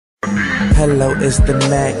Hello, it's the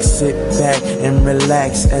Mac. Sit back and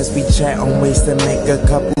relax as we chat on ways to make a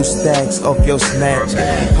couple stacks off your snatch.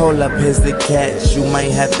 Hold up, here's the catch. You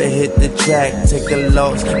might have to hit the track. Take a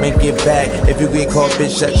loss, make it back. If you get caught,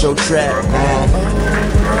 bitch, shut your trap.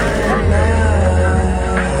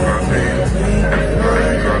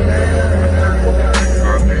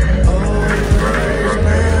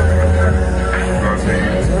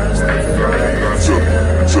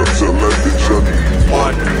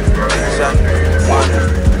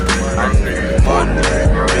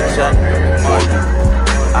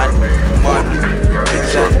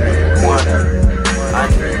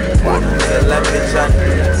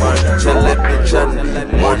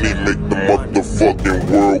 Money make the motherfucking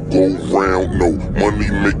world go round. No, money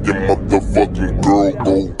make your motherfucking girl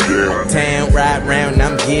go down. Town, ride round,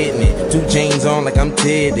 I'm getting it. 2 chains on like I'm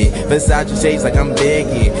Teddy. Versace shades like I'm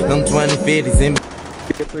Becky. Them 2050s in.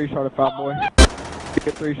 Get 3 shot at 5 boy.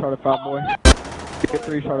 Get 3 shot at 5 boy. Get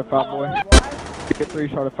 3 shot at 5 boy. Get 3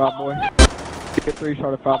 shot at 5 boy. Get 3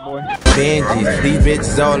 shot at 5 boy. Benjis, these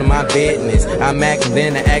bitches all in my business. I'm acting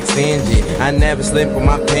then I act stingy. I never slip with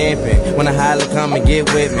my pimpin'. When I holler, come and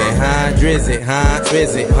get with me. Huh, Drizzy, huh,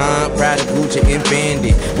 Twizzy, huh, proud of Gucci and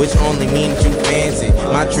Fendi, which only mean that you fancy.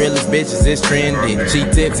 My trillers bitches is trendy. She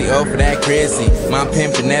tipsy over that crazy. My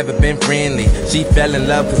pimpin' never been friendly. She fell in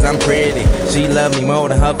love cause I'm pretty. She love me more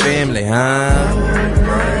than her family, huh?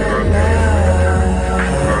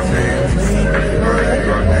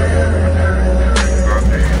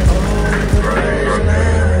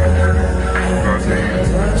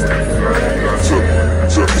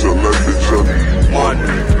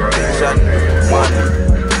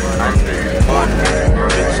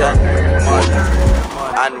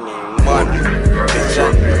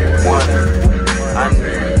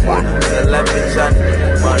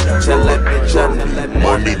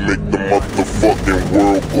 Money make the motherfucking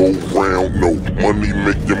world go round. No, money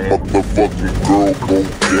make your motherfucking girl go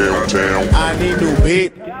downtown. I need new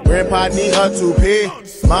beat, grandpa need a toupee,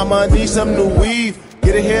 mama need some new weave,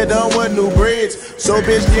 get her hair done with new braids. So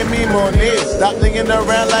bitch give me more needs, stop thinking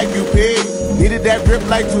around like you pig. Needed that grip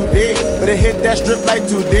like today, better hit that strip like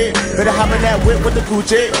today. Better hop in that whip with the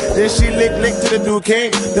coochie, then she lick to the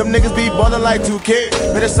Duque. Them niggas be ballin' like 2K,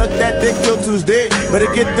 better suck that dick till Tuesday.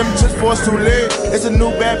 Better get them chips for it's too late. It's a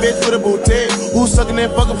new bad bitch for the boutique, who's sucking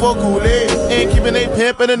and fucking for Kool-Aid, ain't keeping they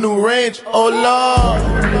pimp in a new range. Oh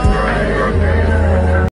Lord.